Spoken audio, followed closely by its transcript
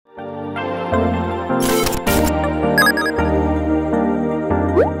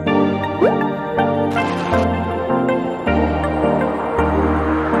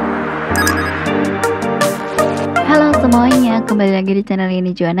kembali lagi di channel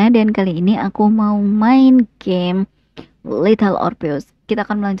ini Juwana, dan kali ini aku mau main game Little Orpheus. Kita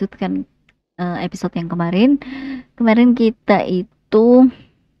akan melanjutkan episode yang kemarin. Kemarin kita itu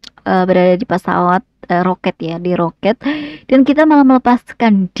berada di pesawat roket ya, di roket, dan kita malah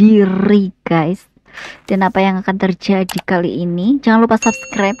melepaskan diri guys. Dan apa yang akan terjadi kali ini? Jangan lupa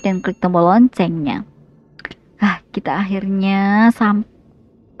subscribe dan klik tombol loncengnya. Kita akhirnya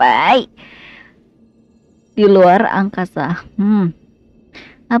sampai di luar angkasa.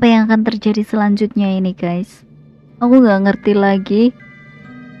 Apa yang akan terjadi selanjutnya ini guys? Aku nggak ngerti lagi.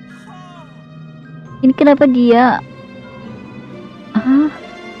 Ini kenapa dia?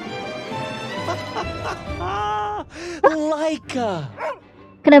 Laika.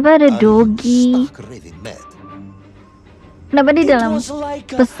 Kenapa ada doggy? Kenapa di dalam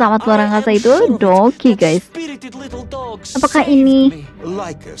pesawat luar angkasa itu doggy guys? Apakah ini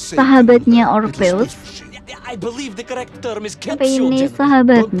sahabatnya Orpheus? Apa ini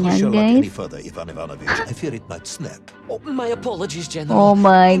sahabatnya guys? Oh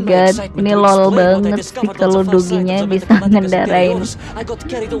my god, ini lol banget sih kalau doginya bisa ngendarain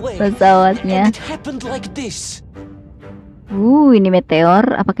pesawatnya. Ini meteor.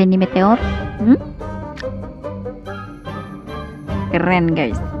 Apakah ini meteor? Keren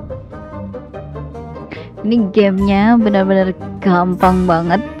guys. Ini gamenya benar-benar gampang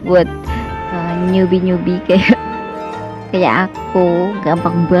banget buat newbie kayak aku.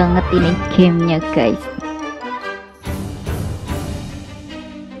 Gampang banget ini gamenya guys.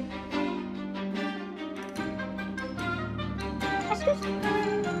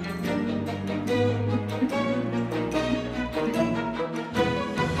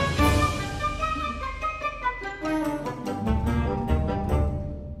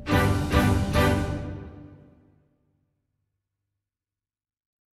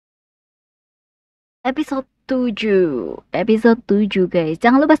 Episode 7 guys.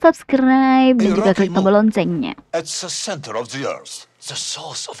 Jangan lupa subscribe dan juga klik tombol loncengnya. It's the center of the earth. The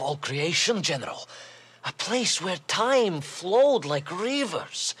source of all creation, General. A place where time flowed like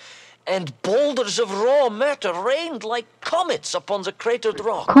rivers, and boulders of raw matter rained like comets upon the cratered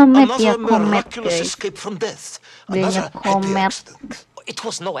rock. Another miraculous escape from death. Another happy accident. It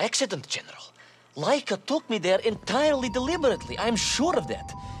was no accident, General. Laika took me there entirely deliberately. I'm sure of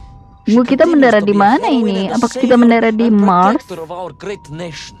that. Kita mendarat di mana ini? Apakah kita mendarat di Mars?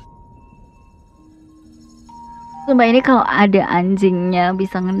 Sumpah ini kalau ada anjingnya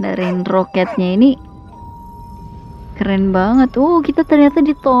bisa ngendarain roketnya ini keren banget. Kita ternyata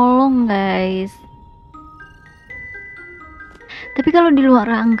ditolong guys. Tapi kalau di luar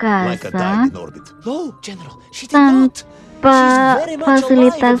angkasa tanpa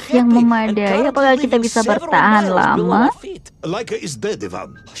fasilitas yang memadai, apakah kita bisa bertahan lama? Apakah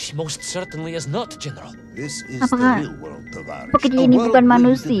ini bukan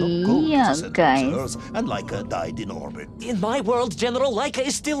manusia, guys? In my world, General, Laika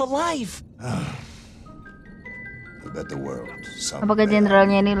is still alive. Apakah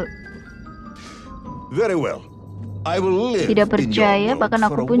jenderalnya ini tidak percaya? Bahkan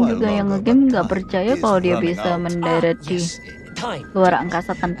aku pun juga yang ngegame nggak percaya kalau dia bisa mendarat di luar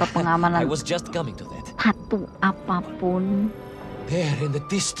angkasa tanpa pengamanan satu apapun. There in the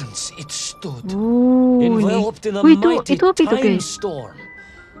distance it stood, enveloped in a mighty time storm.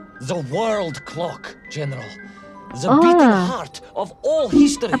 The world clock, General. The beating heart of all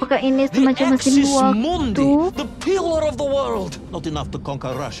history. Apakah ini semacam mesin waktu? The pillar of the world. Not enough to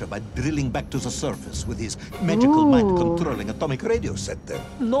conquer Russia by drilling back to the surface with his magical mind controlling atomic radio set there.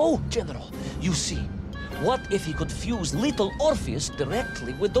 No, General. You see, what if he could fuse little Orpheus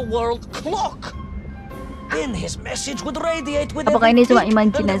directly with the world clock? Then his message would radiate with. Apakah ini cuma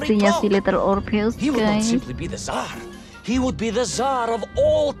imajinasinya si Little Orpheus, guys? He would not simply be the Tsar. He would be the Tsar of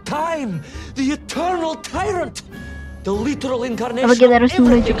all time, the eternal tyrant, the literal incarnation of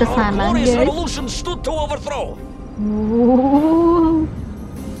everything our glorious revolution stood to overthrow.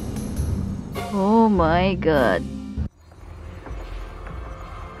 Oh my god.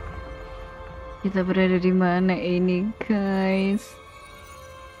 Kita berada di mana ini, guys?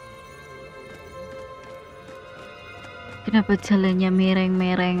 Kenapa jalannya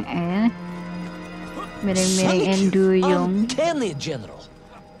mereng-mereng mereng-mereng enduyung? Uncanny, General.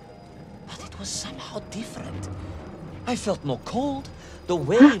 But it was somehow different. I felt no cold. The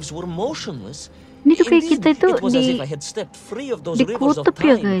waves were motionless. Ini tuh kayak kita itu di kutub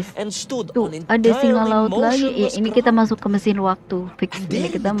ya guys. Tuh ada singa laut lagi. Ya ini kita masuk ke mesin waktu. Fix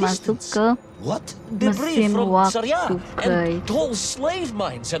ini kita masuk ke mesin waktu guys.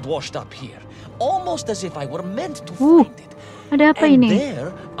 Almost as if I were meant to find it. Ada apa ini?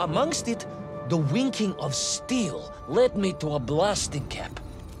 There, amongst it, The winking of steel led me to a blasting cap.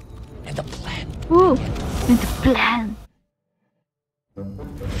 And a plan. And the plan.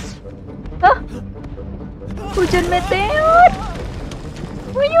 Ah, hujan meteor.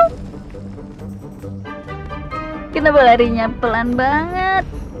 Wuyuh. Kenapa larinya pelan banget?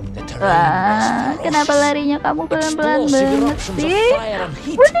 Wah, kenapa larinya kamu pelan-pelan banget sih?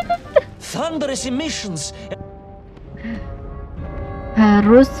 Thunderous emissions.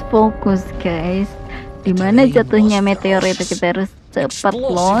 Harus fokus guys. Dimana jatuhnya meteor itu kita harus cepat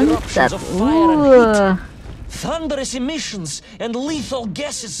loncat. Thunderous emissions and lethal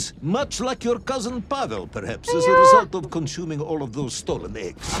gases. Much like your cousin Pavel, perhaps, as a result of consuming all of those stolen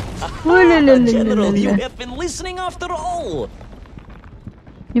eggs. General, you have been listening after all.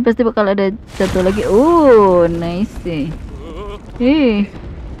 Ini pasti bakal ada satu lagi. Nice sih.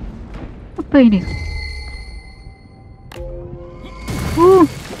 Apa ini?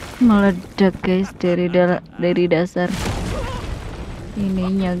 Meledak guys dari dasar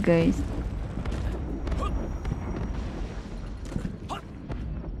ininya guys.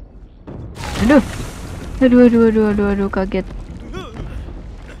 Aduh, kaget.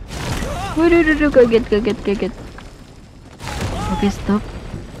 Waduh, kaget.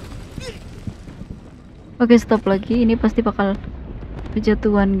 Oke, stop lagi. Ini pasti bakal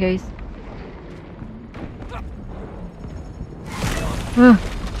kejatuhan, guys.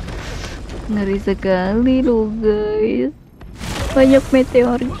 Ngeri sekali loh, guys. Banyak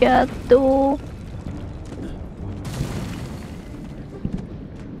meteor jatuh.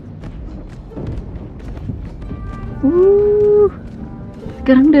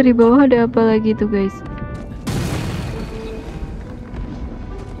 Sekarang dari bawah ada apa lagi tuh guys?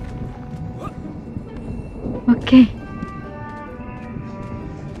 Oke.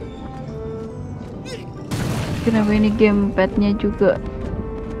 Kenapa ini gamepadnya juga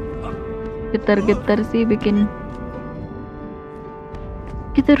getar-getar sih, bikin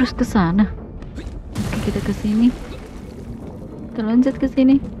kita harus ke sana. Oke, kita ke sini. Kita loncat ke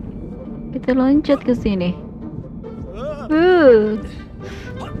sini. Kita loncat ke sini. Aduh.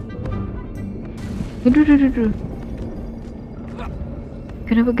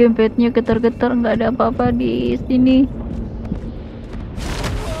 Kenapa gamepadnya getar-getar? Nggak ada apa-apa di sini.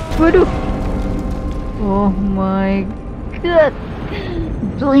 Waduh. Oh my god.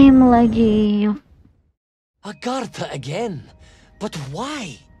 Blame lagi. Agartha again. But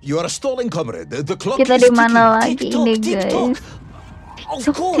why? You are stalling, comrade. The clock Kita is di mana ticking. lagi ini guys? Of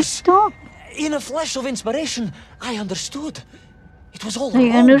course. In a flash of inspiration, I understood. It was all I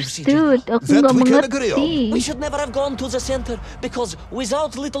wrong, understood. Aku nggak mengerti. We should never have gone to the center, because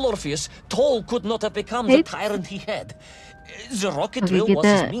without little Orpheus, Toll could not have become the tyrant he had. The rocket rail was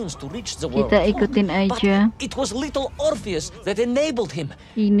his means to reach the world. Kita ikutin aja. But it was little Orpheus that enabled him.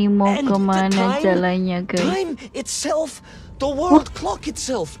 Ini mau And kemana jalannya guys? Time itself, the world clock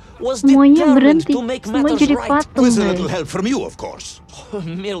itself, was Semuanya determined berhenti. to make Semua matters jadi right. patung With a guys. little help from you, of course.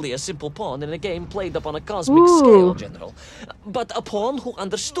 Merely a simple pawn in a game played upon a cosmic scale, General. But a pawn who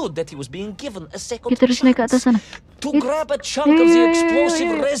understood that he was being given a second Kita harus naik ke atas sana. to grab a chunk of the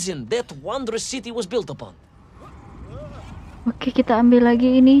explosive resin that wondrous city was built upon. Oke, kita ambil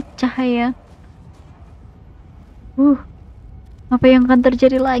lagi ini cahaya. Apa yang akan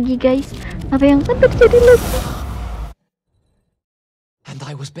terjadi lagi guys? Apa yang akan terjadi lagi? And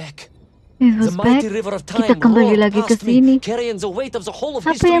I was back. It was back. Kita kembali lagi ke sini.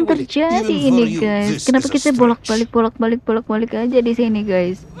 Apa yang terjadi ini guys? Kenapa kita bolak-balik aja di sini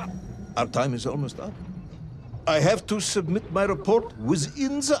guys? Our time is almost up. I have to submit my report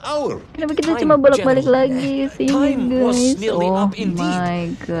within the hour. Kenapa kita cuma bolak-balik lagi sini guys? Oh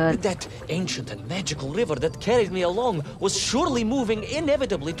my god. That ancient and magical river that carried me along was surely moving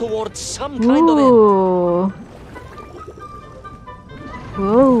inevitably towards some kind of end.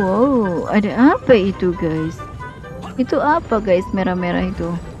 Wow, ada apa itu guys? Itu apa guys, merah-merah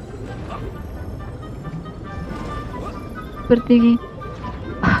itu? Seperti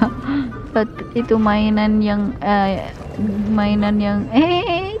itu mainan yang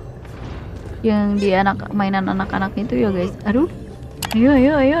yang di mainan anak-anak itu ya guys. Aduh,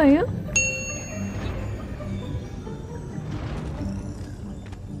 ayo.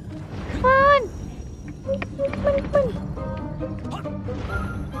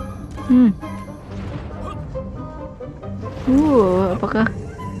 Apakah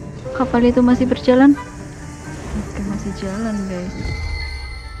kapal itu masih berjalan? Oke, masih jalan guys.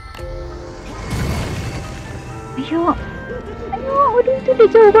 Ayo, udah itu udah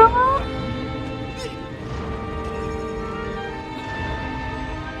jauh banget.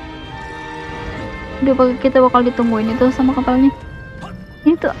 Kita bakal ditungguin itu sama kapalnya.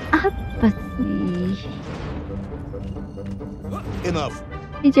 Itu apa sih? enough.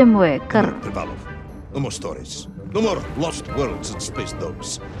 Ini jam waker. Privalov, no more stories. No more lost worlds and space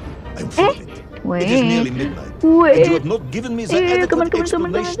dogs. I'm full of it. It is nearly midnight. And you have not given me the adequate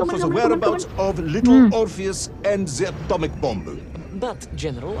explanation for the whereabouts of little Orpheus and the atomic bomb. But,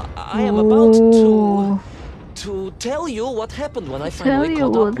 General, I am about to tell you what happened when I finally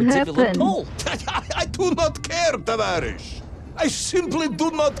caught up with the villain Paul. I do not care, Tavarish. I simply do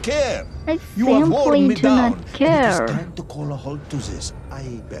not care. You I have worn me simply do not down. And it care. is time to call a halt to this. I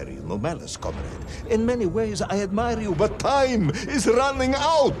bear you no malice, comrade. In many ways, I admire you, but time is running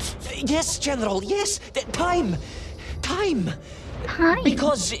out. Yes, General, yes. Time.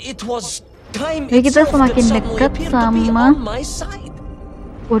 Because it was time Ya, kita itself semakin that suddenly dekat appeared to be sama. on my side.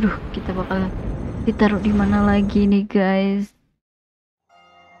 Waduh, kita bakal ditaruh di mana lagi nih, guys?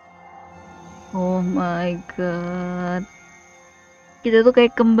 Oh my god. Kita tuh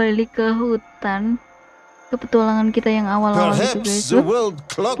kayak kembali ke hutan, ke petualangan kita yang awal-awal itu, guys. Perhaps the world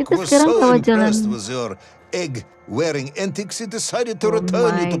clock Kita was sekarang so lewat jalan. impressed with your egg-wearing antics, it decided to Oh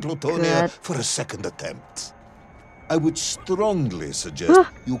return you my to Plutonia God. for a second attempt. I would strongly suggest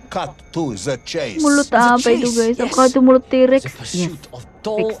you cut to the chase. Mulut The apa itu, chase, guys? yes. Apakah itu mulut T-Rex? The pursuit of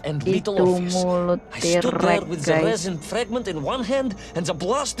tall Fix and little itu Orpheus. mulut I stood there T-Rex, with the guys. resin fragment in one hand and the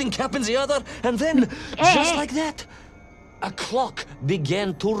blasting cap in the other, and then, just like that, a clock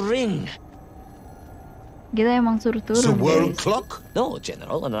began to ring. Kita emang suruh The turun, world guys. clock? No,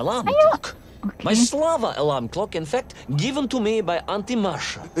 General, an alarm clock. Okay. My Slava alarm clock, in fact, given to me by Auntie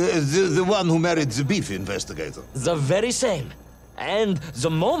Masha. The one who married the beef investigator. The very same. And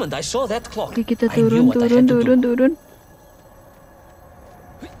the moment I saw that clock, Oke, kita I knew turun, what I had to do.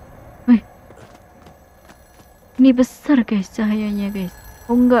 Wih. Ini besar, guys, cahayanya, guys.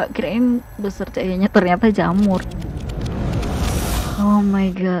 Oh enggak, kirain besar cahayanya, ternyata jamur. Oh my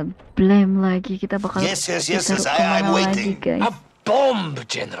god, blame lagi. Kita bakal Yes, ditaruh I'm kemana lagi, waiting. guys? A bomb,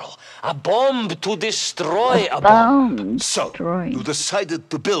 General. A bomb to destroy a bomb. Bomb. So, Destroy. you decided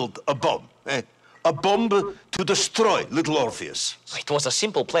to build a bomb, eh? A bomb to destroy little Orpheus. It was a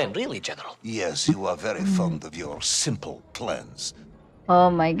simple plan, really, General. Yes, you are very fond of your simple plans.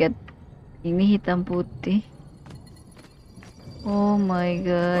 Oh my god, ini hitam putih. Oh my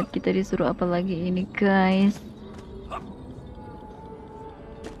god, kita disuruh apa lagi ini, guys?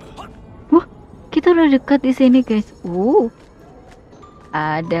 Wah, kita udah dekat di sini, guys.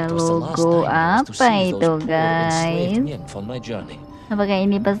 Ada It was the last logo time I was to apa see itu, those poor enslaved guys? nymph on my journey. Apakah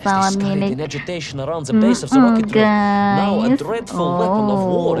ini As they pesawat scurried milik? in agitation around the base of the rocket drill, now a Guys. dreadful weapon of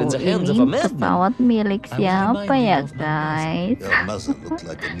war in the hands of a Ini madman. pesawat milik I was siapa reminded ya, of my guys? Your mother looked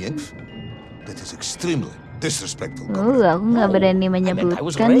like a nymph. That is extremely disrespectful. Aku nggak No, berani I meant I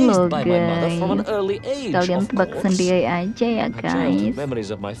was menyebutkan raised loh, by my mother from an guys. early age, Kalian of tebak course. sendiri aja ya, My guys. childhood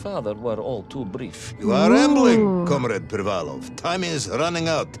memories of my father were all too brief. You are rambling, Comrade Privalov. Time is running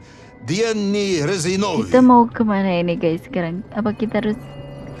out. Yenni Rezinovi. Kita mau kemana ini, guys? Sekarang apa kita harus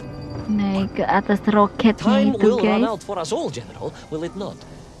naik ke atas roketnya Time itu, will run guys? out for us all, General, will it not?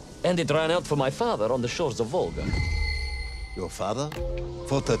 And it ran out for my father on the shores of Volga. Your father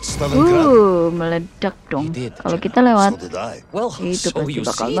fought at Stalingrad. Meledak dong. He did, Kalau General. kita lewat, So did I. Well, itu so pasti you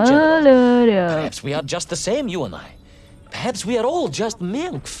bakal see, General. meledak. Perhaps we are just the same, you and I. Perhaps we are all just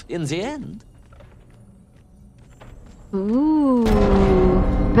nymph in the end.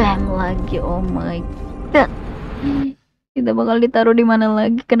 Bam lagi, oh my god. Kita bakal ditaruh di mana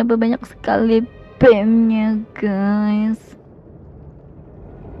lagi? Kenapa banyak sekali bamnya, guys?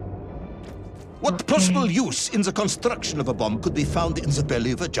 What possible use in the construction of a bomb could be found in the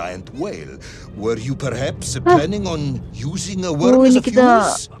belly of a giant whale? Were you perhaps planning on using a worm as ini a kita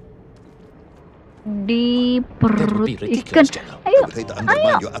fuse? di That would perut be ikan. ridiculous, General. I Ayo, would hate to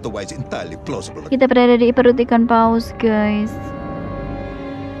undermine your otherwise entirely plausible. kita berada di perut ikan paus, guys.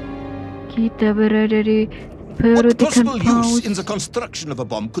 Kita berada di perut What ikan possible paus. use in the construction of a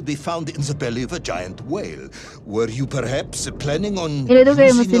bomb could be found in the belly of a giant whale? Were you perhaps planning on Ini tuh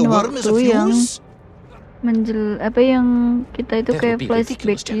kayak using mesin a worm as a waktu yang fuse? apa yang kita itu That kayak would be flashback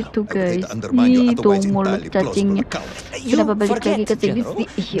ridiculous, General. gitu, I would hate guys. to undermine your Ih, tuh otherwise mulut entirely plausible cacingnya. account. Kenapa balik forget, lagi ke sini General, sih?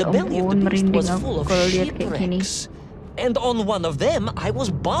 Ya the belly of the ampun, beast merinding was aku full of kalau lihat kayak gini. shipwrecks. And on one of them, I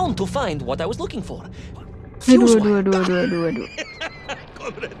was bound to find what I was looking for. Aduh, Fuse aduh, wire. aduh.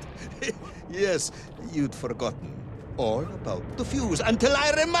 Comrade, yes, you'd forgotten all about the fuse until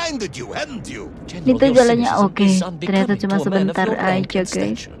I reminded you, hadn't you? General, Itu your jalannya cynicism oke. is Ternyata unbecoming cuma to a man of sebentar your rank aja, and guys.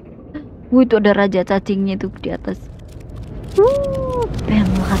 stature. Itu ada raja cacingnya tuh di atas.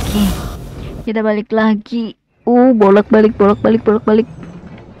 Bam lagi. Kita balik lagi. Bolak-balik.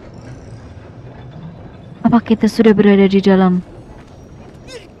 Apa kita sudah berada di dalam?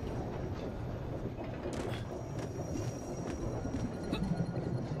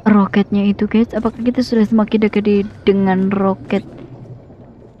 roketnya itu guys. Apakah kita sudah semakin dekat dengan roket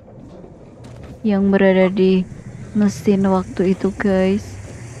yang berada di mesin waktu itu guys?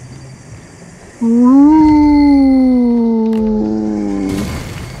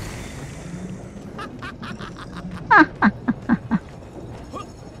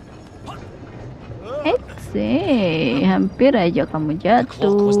 Hampir aja kamu jatuh. The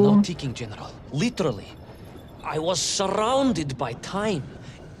clock was now ticking, General. Literally, I was surrounded by time,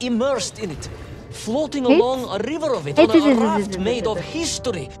 immersed in it, floating along a river of it on a raft made of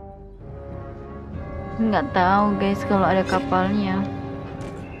history. Nggak tahu guys kalau ada kapalnya.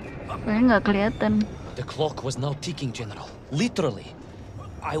 Kayaknya nggak kelihatan. The clock was now ticking, General. Literally,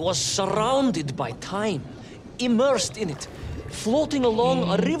 I was surrounded by time, immersed in it, floating along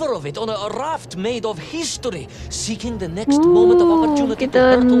a river of it on a raft made of history, seeking the next moment of opportunity to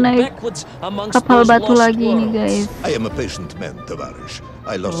hurtle backwards amongst kapal those batu lost lagi ini guys. I am a patient man, Tavarish.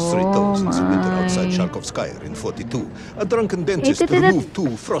 I lost 3 toes in the winter outside Sharkovskaya in 42. A drunken dentist removed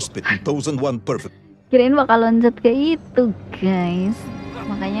 2 frostbitten toes and 1 perfect. Kirain bakal loncat ke itu guys,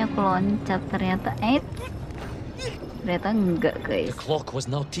 makanya aku loncat, ternyata enggak guys. The clock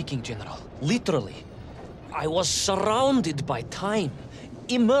was now ticking, General. Literally, I was surrounded by time,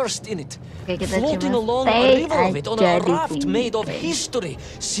 immersed in it, floating along a river of it on a raft made of history,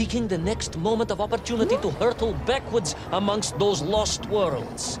 seeking the next moment of opportunity to hurtle backwards amongst those lost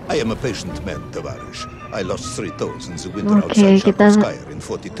worlds. I am a patient man, Tavarish. I lost 3 toes in the winter outside Sharkovskaya in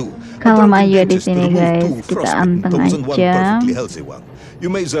 42. Kalau aja di sini guys, kita anteng aja. You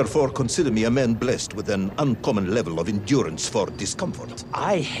may therefore consider me a man blessed with an uncommon level of endurance for discomfort.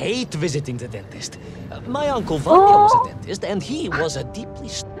 I hate visiting the dentist. My uncle Vanya was a dentist, and he was a deeply.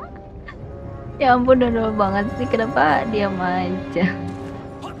 Ya ampun, dodol banget sih, kenapa diam aja?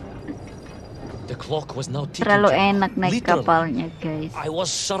 The clock was now ticking. Terlalu enak naik kapalnya guys. I was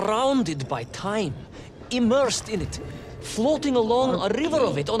surrounded by time, immersed in it, floating along a river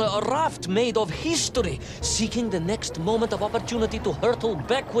of it on a raft made of history, seeking the next moment of opportunity to hurtle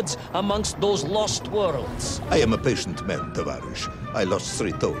backwards amongst those lost worlds. I am a patient man, Tavarish. I lost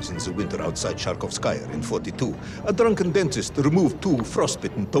 3 toes in the winter outside Sharkovskaya in 42. A drunken dentist removed 2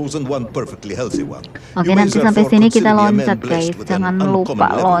 frostbitten toes and 1 perfectly healthy one. Oke, nanti sampai sini kita loncat guys, jangan lupa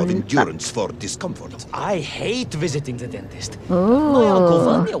loncat. For discomfort. I hate visiting the dentist. My uncle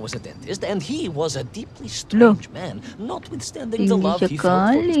Vanya was a dentist, and he was a deeply strange man, notwithstanding the love he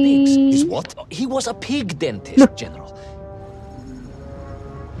felt for his pigs. Is what? He was a pig dentist, General.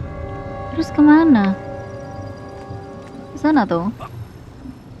 Terus kemana? Sana tuh.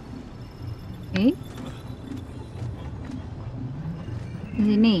 Di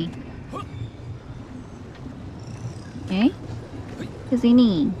sini. Ke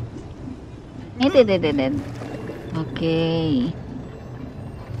sini. Oke.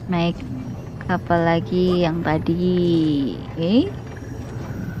 Naik kapal lagi yang tadi.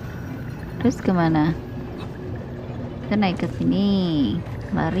 Terus kemana? Kita naik ke sini.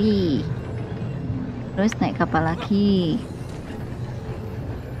 Lari. Terus naik kapal lagi.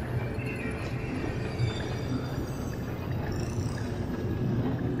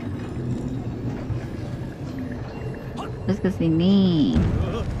 Terus ke sini.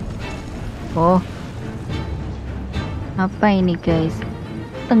 Oh. Apa ini, guys?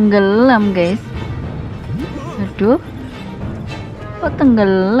 Tenggelam, guys. Aduh. Kok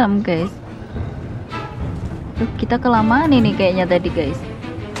tenggelam, guys? Tuh, kita kelamaan ini kayaknya tadi, guys.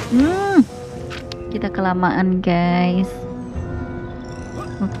 Kita kelamaan guys.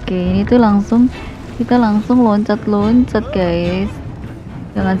 Oke, ini tuh kita langsung loncat-loncat guys.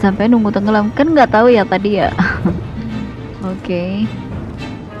 Jangan sampai nunggu tenggelam, kan nggak tahu ya tadi ya. Oke,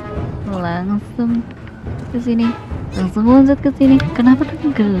 langsung ke sini, langsung loncat ke sini. Kenapa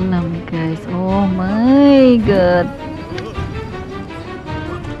tenggelam guys? Oh my god.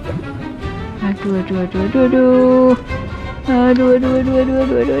 Aduh. Ayo.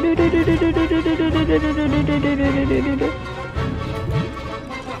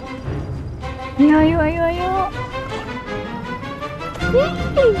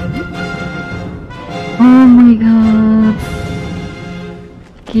 Oh my god.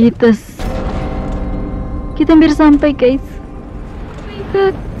 Kita hampir sampai guys. Oh my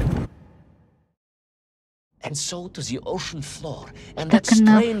god. And so to the ocean floor, and kita that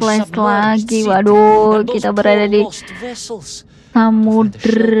kena strange flash submerged lagi. city, Waduh, and those kita poor berada di lost vessels.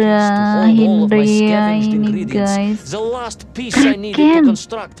 Samudra Hindia ini guys. The last piece I needed to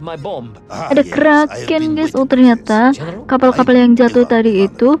construct my bomb. Ada kraken guys. Oh ternyata kapal-kapal yang jatuh tadi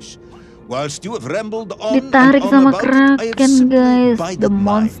itu Whilst you have rambled on ditarik and on sama about it, I have kraken, simply guys. The bided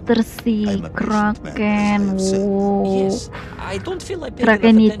mine. monster sea I'm a patient man, kraken. as I have said. Wow. Yes, I don't feel I paid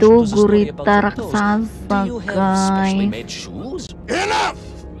Kraken enough itu attention to the story about gurita your toes. raksasa, Do you have specially guys. made shoes? Enough!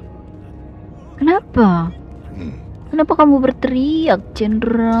 Kenapa? Kenapa kamu berteriak,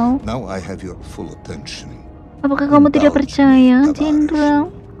 Jenderal? Now I have your full attention. Apakah kamu tidak percaya,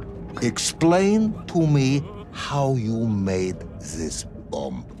 Jenderal? Explain to me how you made this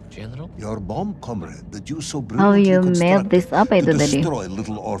bomb. General? Your bomb, comrade, that you so How brilliantly you made constructed this? Apa itu to tadi? destroy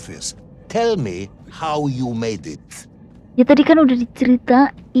little Orpheus. Tell me how you made it. Ya tadi kan udah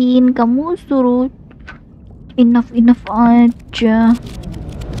diceritain, kamu suruh enough aja.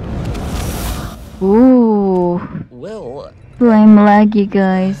 Well, Flame lagi,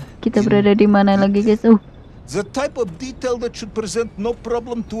 guys. Kita berada di mana lagi, guys? The type of detail that should present no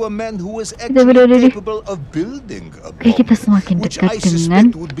problem to a man who is Kita berada actually di... capable of building a Oke, kita bomb, semakin which dekat I dengan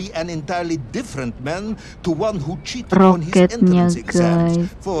suspect would be an entirely different man to one who cheated on his roketnya, entrance exams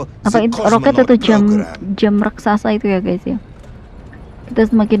guys. for Apa the itu roket cosmonaut atau program. jam raksasa itu ya, guys ya? Kita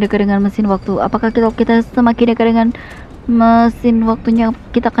semakin dekat dengan mesin waktu. Apakah kita semakin dekat dengan mesin waktunya?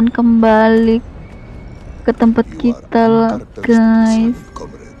 Kita akan kembali ke tempat kita lah, guys.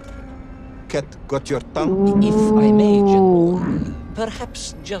 Cat got your tongue? if I may, General,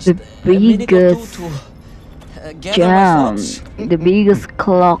 perhaps just The a minute or biggest two to gather my jam, thoughts. the biggest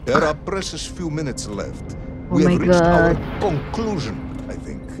clock. There are precious few minutes left. Oh We my have reached our God. conclusion, I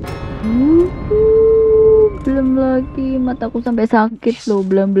think. Belum lagi, mataku sampai sakit loh,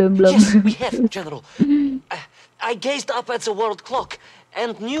 blam. Yes, we have, General. I gazed up at the world clock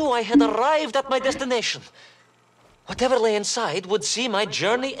and knew I had arrived at my destination. Whatever lay inside would see my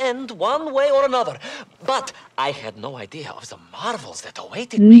journey end one way or another. But I had no idea of the marvels that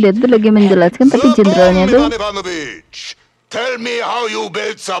awaited me. Dia tuh lagi menjelaskan, tapi jenderalnya tuh... Tell me how you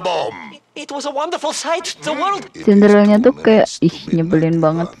built a bomb. It was a wonderful sight. The world... Jenderalnya tuh kayak, nyebelin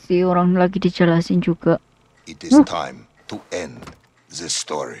banget sih, orang lagi dijelasin juga. It is time to end the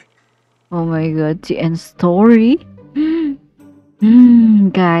story. Oh my god, the end story?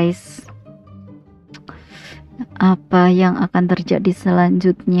 Guys, apa yang akan terjadi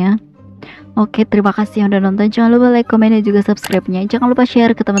selanjutnya? Oke, terima kasih yang udah nonton. Jangan lupa like, komen, dan juga subscribe-nya. Jangan lupa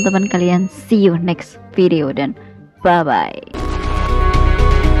share ke teman-teman kalian. See you next video dan bye-bye.